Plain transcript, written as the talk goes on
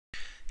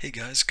Hey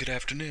guys, good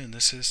afternoon.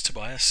 This is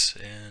Tobias,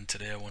 and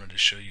today I wanted to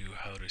show you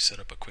how to set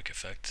up a quick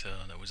effect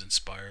that was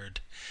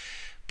inspired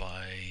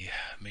by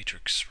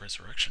Matrix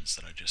Resurrections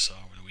that I just saw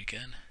over the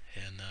weekend.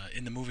 And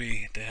in the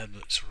movie, they had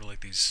sort of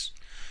like these,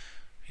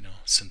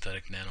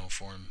 synthetic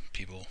nanoform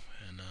people,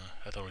 and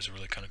I thought it was a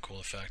really kind of cool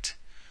effect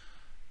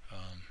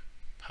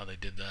how they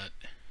did that.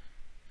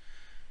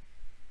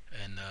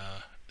 And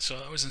so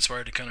I was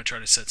inspired to kind of try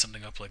to set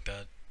something up like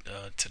that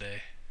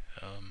today.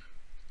 Um,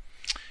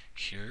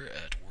 here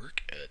at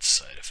work at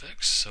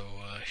SideFX. So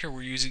here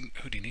we're using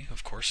Houdini,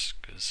 of course,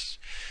 because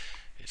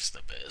it's the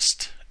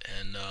best.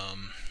 And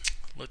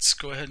let's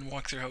go ahead and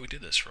walk through how we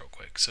did this real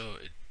quick.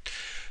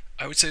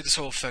 I would say this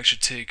whole effect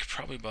should take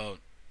probably about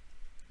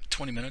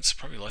 20 minutes,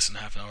 probably less than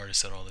half an hour to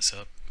set all this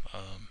up.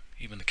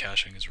 Even the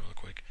caching is really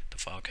quick, the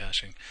file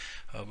caching.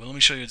 But let me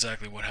show you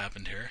exactly what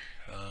happened here,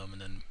 and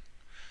then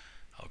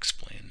I'll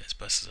explain as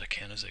best as I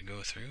can as I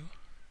go through.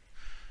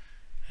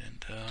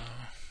 And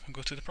we'll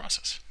go through the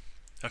process.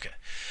 Okay,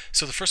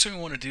 so the first thing we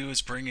want to do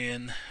is bring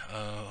in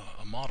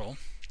a model,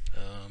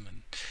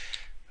 and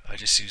I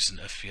just used an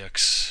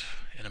FBX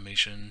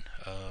animation.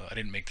 I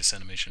didn't make this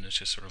animation, it's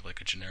just sort of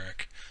like a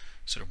generic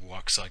sort of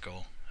walk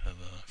cycle of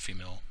a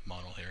female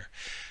model here.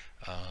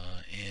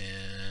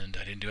 And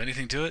I didn't do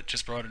anything to it,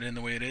 just brought it in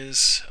the way it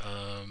is,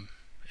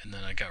 and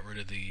then I got rid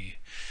of the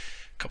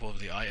couple of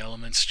the eye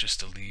elements just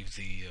to leave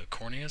the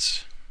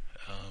corneas.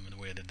 And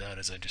the way I did that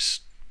is I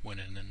just went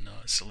in and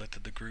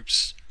selected the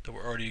groups that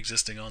were already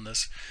existing on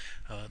this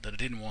that I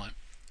didn't want,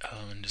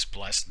 and just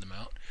blasted them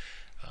out,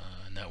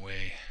 and that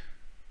way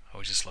I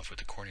was just left with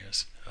the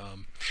corneas.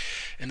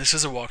 And this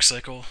is a walk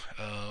cycle,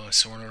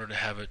 so in order to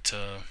have it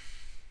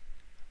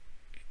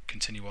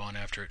continue on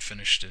after it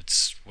finished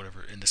its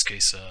whatever, in this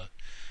case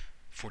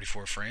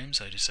 44 frames,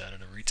 I just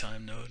added a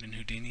retime node in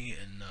Houdini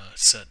and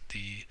set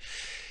the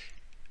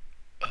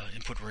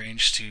input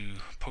range to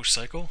post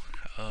cycle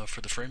for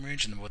the frame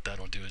range, and what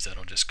that'll do is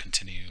that'll just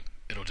continue,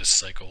 it'll just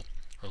cycle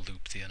or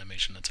loop the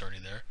animation that's already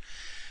there.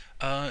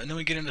 And then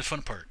we get into the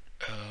fun part,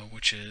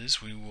 which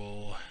is we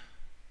will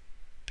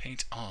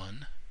paint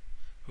on,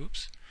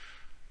 oops,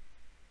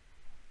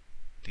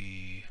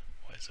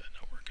 why is that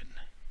not working?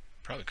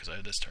 Probably because I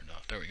have this turned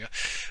off. There we go.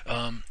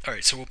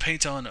 Alright, so we'll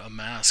paint on a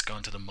mask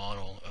onto the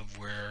model of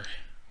where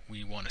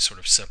we want to sort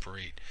of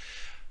separate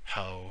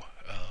how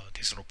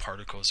these little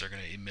particles are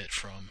going to emit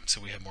from,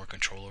 so we have more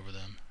control over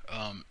them.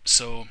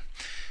 So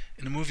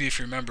in the movie, if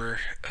you remember,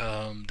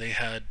 they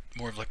had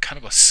more of like kind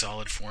of a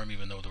solid form,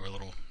 even though there were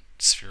little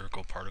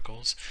spherical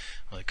particles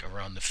like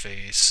around the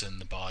face and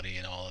the body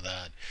and all of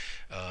that.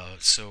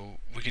 So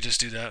we could just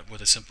do that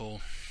with a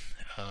simple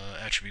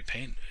attribute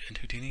paint in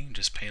Houdini.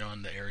 Just paint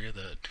on the area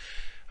that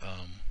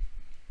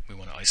we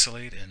want to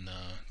isolate, and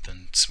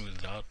then smooth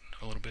it out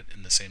a little bit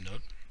in the same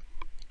node.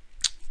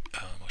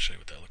 I'll show you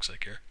what that looks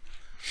like here.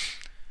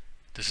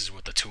 This is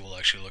what the tool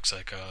actually looks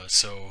like.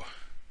 So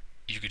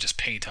you could just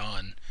paint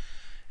on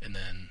and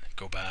then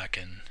go back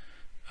and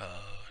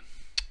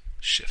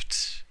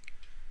shift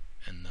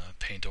and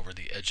paint over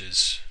the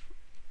edges,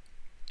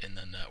 and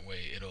then that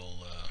way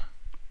it'll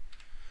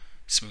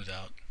smooth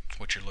out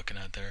what you're looking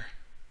at there.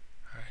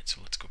 Alright,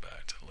 so let's go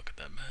back to look at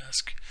that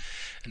mask,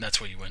 and that's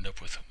what you end up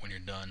with when you're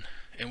done.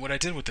 And what I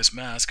did with this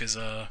mask is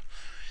I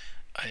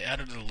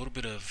added a little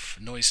bit of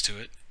noise to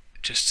it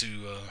just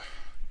to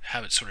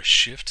have it sort of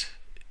shift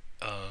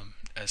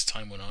as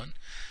time went on,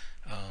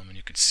 and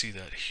you can see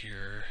that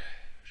here.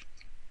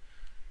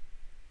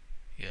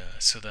 Yeah,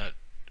 so that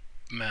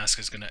mask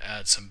is going to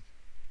add some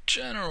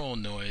general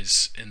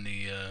noise in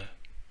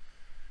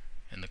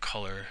the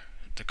color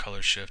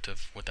shift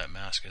of what that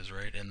mask is,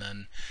 right? And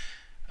then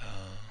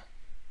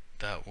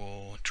that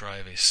will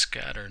drive a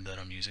scatter that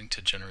I'm using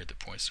to generate the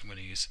points I'm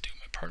going to use to do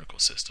my particle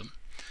system,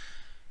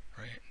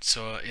 right?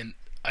 So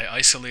I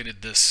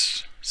isolated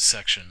this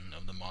section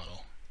of the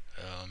model,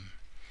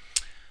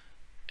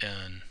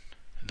 and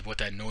what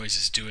that noise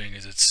is doing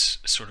is it's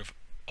sort of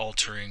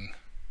altering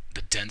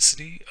the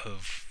density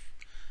of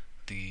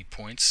the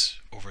points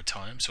over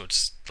time, so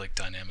it's like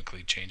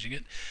dynamically changing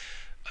it,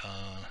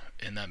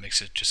 and that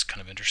makes it just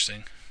kind of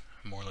interesting,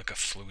 more like a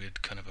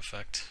fluid kind of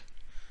effect,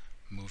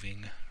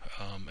 moving.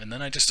 And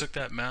then I just took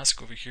that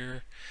mask over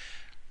here,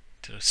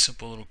 did a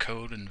simple little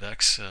code in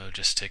Vex,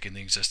 just taking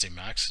the existing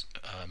mask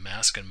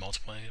and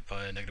multiplying it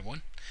by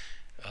 -1,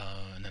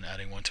 and then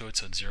adding 1 to it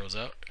so it zeroes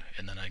out,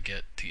 and then I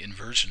get the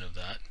inversion of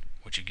that,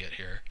 what you get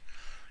here.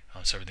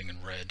 So everything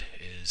in red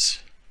is,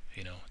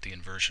 the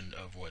inversion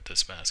of what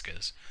this mask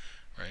is,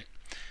 right?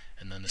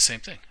 And then the same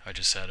thing, I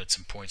just added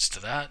some points to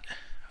that,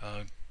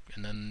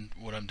 and then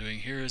what I'm doing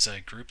here is I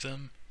group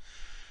them,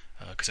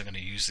 because I'm going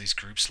to use these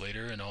groups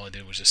later, and all I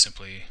did was just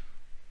simply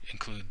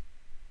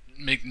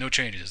make no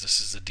changes.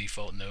 This is the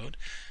default node,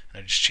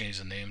 and I just changed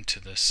the name to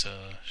this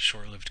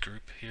short-lived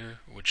group here,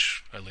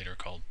 which I later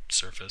called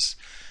surface,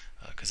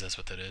 because that's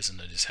what that is,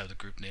 and I just have the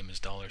group name as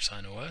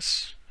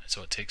 $OS,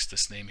 so it takes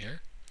this name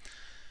here.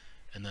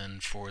 And then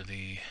for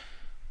the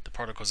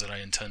particles that I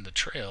intend to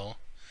trail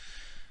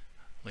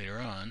later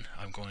on,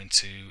 I'm going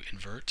to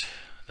invert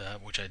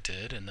that, which I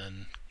did, and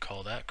then call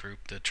call that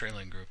group the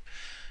trailing group,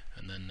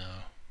 and then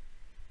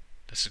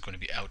this is going to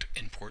be out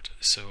import.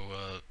 So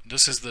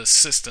this is the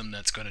system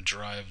that's going to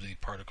drive the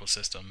particle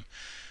system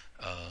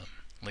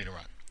later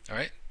on.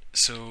 Alright,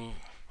 so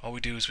all we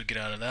do is we get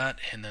out of that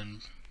and then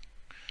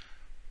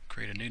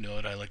create a new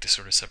node. I like to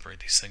sort of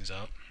separate these things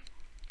out.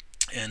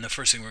 And the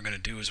first thing we're going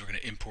to do is we're going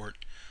to import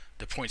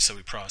the points that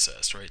we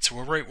processed, right? So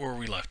we're right where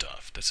we left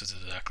off. This is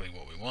exactly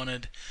what we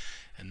wanted.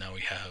 And now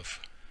we have,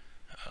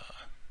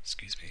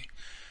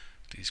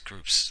 these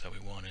groups that we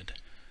wanted,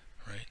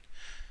 right?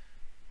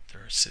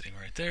 They're sitting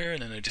right there,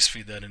 and then I just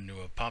feed that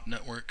into a pop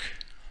network.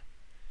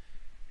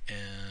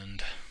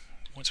 And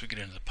once we get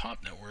into the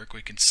pop network,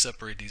 we can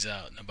separate these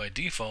out. Now by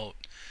default,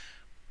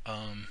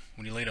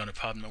 when you lay down a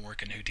pop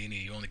network in Houdini,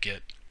 you only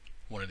get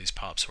one of these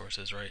pop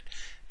sources, right?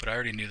 But I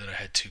already knew that I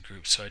had two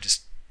groups, so I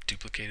just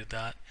duplicated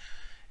that.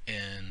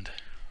 And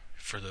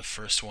for the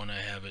first one,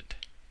 I have it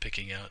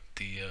picking out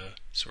the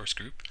source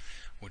group,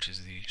 which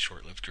is the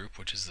short-lived group,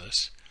 which is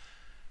this,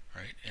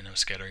 right? And I'm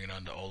scattering it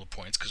onto all the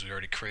points because we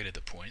already created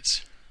the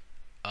points.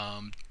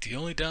 The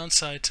only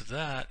downside to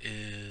that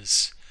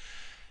is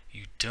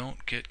you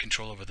don't get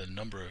control over the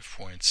number of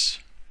points,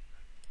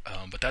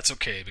 but that's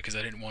okay because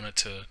I didn't want it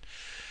to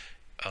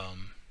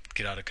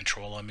get out of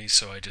control on me,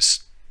 so I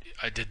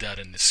did that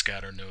in the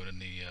scatter node in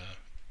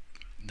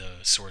the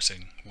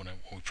sourcing when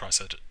we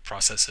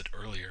process it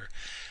earlier,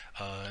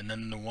 and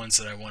then the ones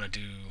that I want to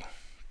do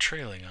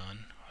trailing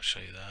on, I'll show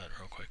you that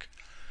real quick.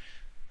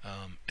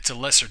 It's a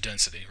lesser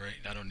density, right?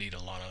 I don't need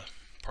a lot of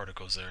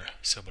particles there,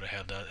 so but I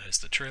have that as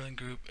the trailing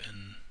group,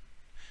 and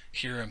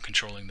here I'm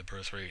controlling the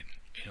birth rate,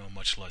 you know,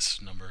 much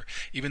less number.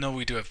 Even though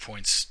we do have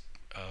points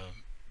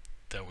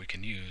that we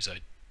can use,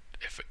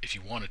 if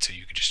you wanted to,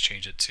 you could just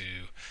change it to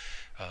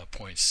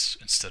points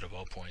instead of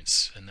all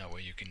points, and that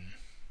way you can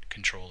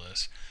control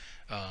this.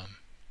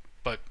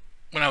 But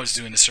when I was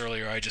doing this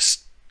earlier, I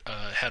just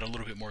had a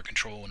little bit more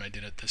control when I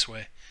did it this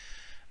way.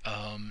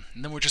 And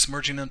then we're just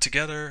merging them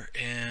together,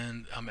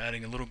 and I'm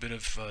adding a little bit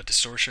of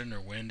distortion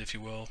or wind, if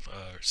you will,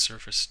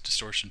 surface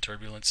distortion,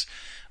 turbulence,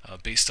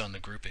 based on the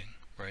grouping,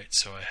 right?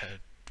 So I had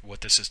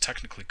what this is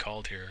technically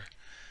called here,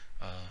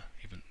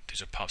 even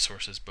these are pop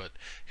sources, but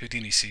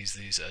Houdini sees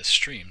these as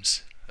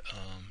streams,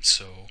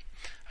 so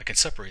I can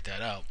separate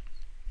that out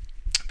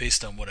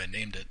based on what I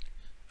named it.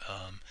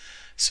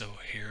 So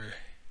here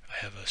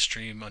I have a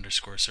stream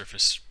underscore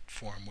surface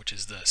form, which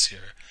is this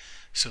here.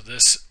 So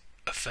this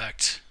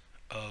effect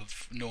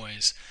of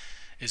noise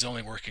is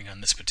only working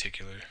on this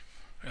particular,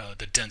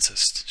 the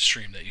densest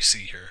stream that you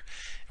see here.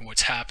 And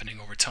what's happening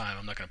over time,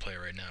 I'm not going to play it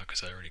right now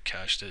because I already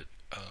cached it,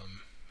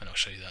 and I'll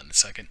show you that in a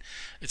second,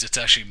 is it's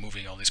actually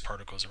moving all these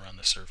particles around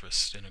the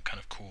surface in a kind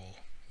of cool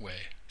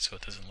way, so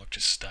it doesn't look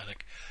just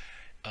static.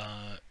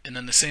 And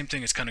then the same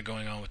thing is kind of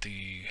going on with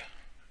the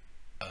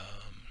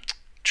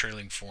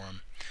trailing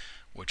form,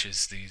 which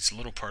is these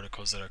little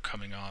particles that are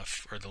coming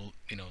off, or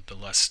the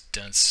less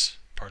dense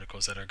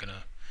particles that are going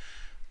to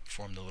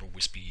form the little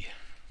wispy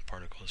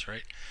particles,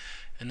 right?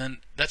 And then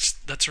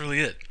that's really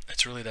it.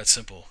 It's really that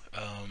simple.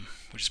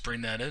 We just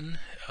bring that in,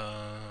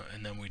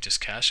 and then we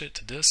just cache it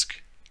to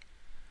disk.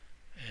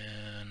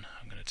 And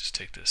I'm going to just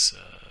take this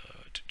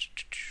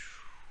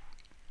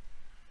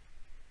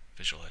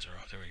visualizer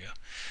off. There we go.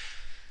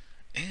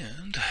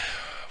 And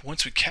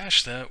once we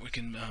cache that, we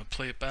can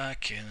play it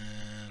back,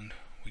 and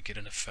we get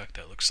an effect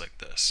that looks like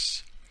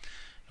this.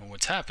 And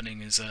what's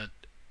happening is that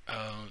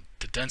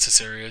the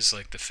densest areas,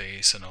 like the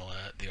face and all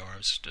that, the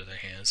arms, the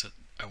hands, that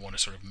I want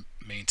to sort of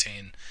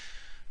maintain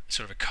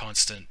sort of a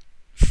constant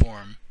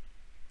form,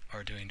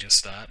 are doing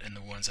just that, and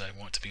the ones I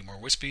want to be more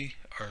wispy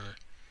are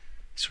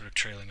sort of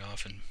trailing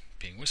off and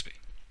being wispy.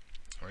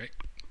 Alright?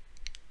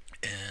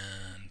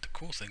 And the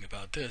cool thing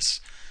about this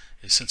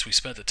is, since we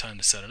spent the time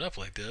to set it up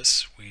like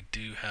this, we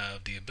do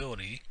have the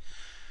ability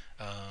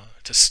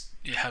to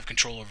have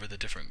control over the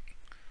different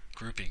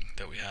grouping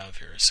that we have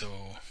here.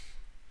 So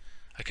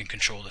I can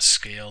control the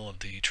scale of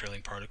the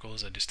trailing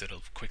particles. I just did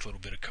a quick little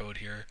bit of code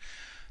here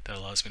that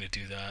allows me to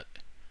do that.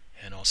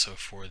 And also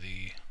for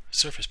the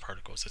surface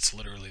particles, it's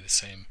literally the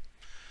same,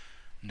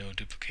 no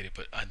duplicated,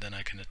 but then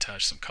I can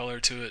attach some color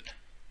to it,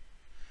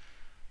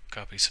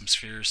 copy some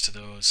spheres to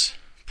those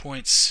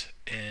points,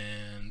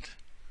 and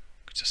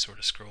just sort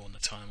of scroll in the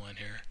timeline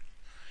here,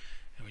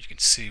 and you can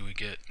see we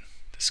get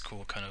this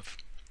cool kind of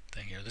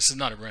thing here. This is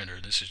not a render,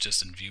 this is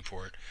just in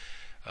viewport,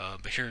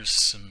 but here's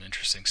some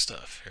interesting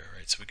stuff here,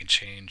 right? So we can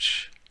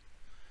change,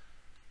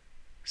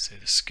 say,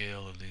 the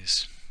scale of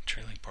these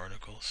trailing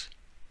particles.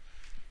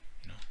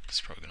 You know, this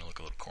is probably going to look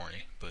a little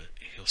corny, but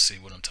you'll see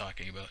what I'm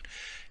talking about.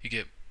 You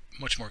get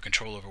much more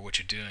control over what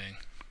you're doing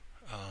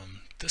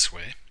this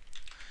way,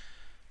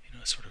 you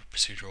know, sort of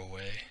procedural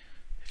way,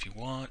 if you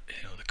want,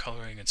 you know, the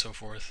coloring and so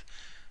forth.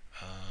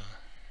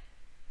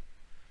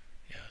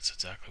 Yeah, that's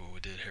exactly what we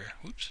did here.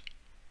 Whoops.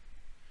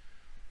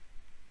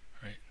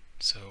 Right,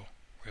 so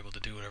we're able to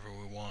do whatever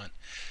we want.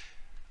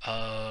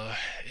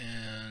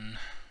 In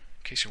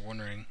case you're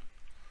wondering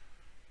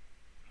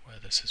why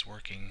this is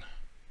working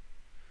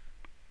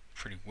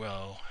pretty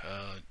well,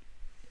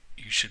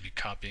 you should be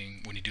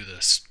copying, when you do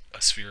this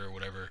sphere or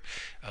whatever,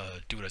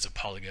 do it as a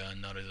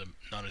polygon, not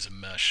as a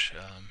mesh,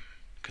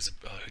 because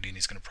Houdini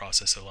is going to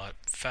process it a lot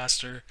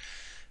faster.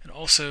 And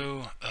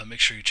also make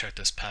sure you check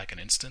this pack and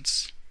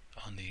instance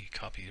on the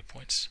copy of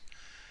points.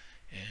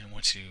 And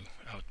once you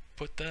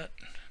output that,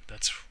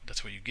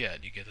 that's what you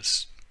get. You get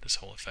this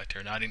whole effect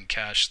here. Now I didn't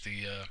cache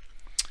the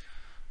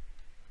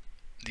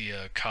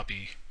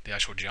copy, the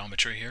actual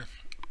geometry here.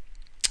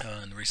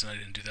 And the reason I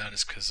didn't do that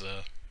is because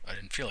I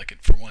didn't feel like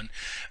it, for one.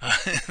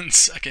 And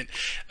second,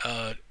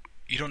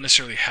 you don't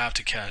necessarily have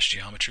to cache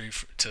geometry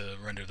to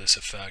render this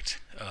effect.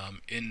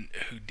 In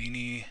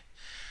Houdini,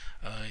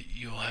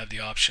 you'll have the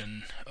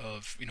option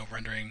of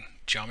rendering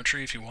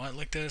geometry if you want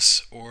like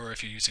this, or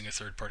if you're using a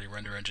third-party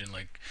render engine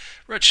like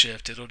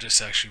Redshift, it'll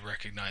just actually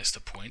recognize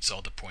the points,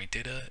 all the point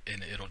data,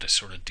 and it'll just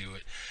sort of do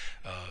it,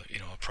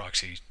 a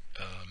proxy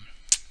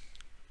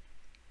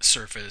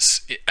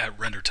surface at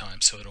render time.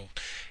 So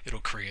it'll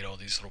create all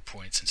these little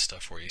points and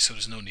stuff for you. So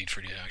there's no need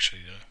for you to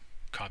actually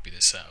copy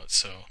this out.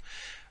 So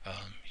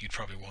you'd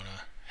probably want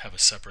to have a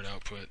separate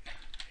output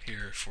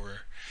here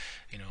for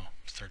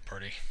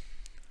third-party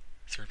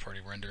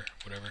render,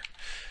 whatever,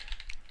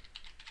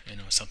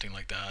 something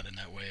like that, and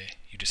that way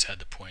you just had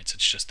the points.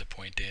 It's just the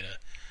point data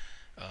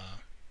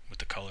with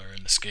the color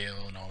and the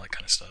scale and all that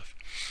kind of stuff,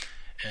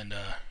 and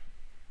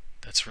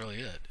that's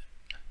really it.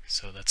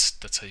 So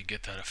that's how you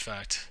get that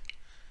effect.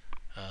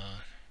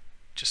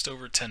 Just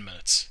over 10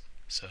 minutes.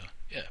 So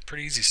yeah,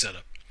 pretty easy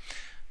setup,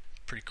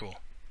 pretty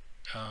cool.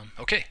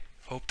 Okay,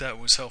 hope that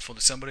was helpful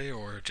to somebody,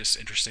 or just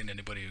interesting to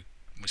anybody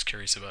who was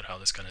curious about how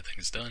this kind of thing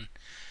is done.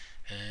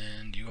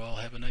 And you all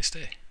have a nice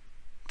day.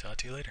 Talk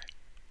to you later.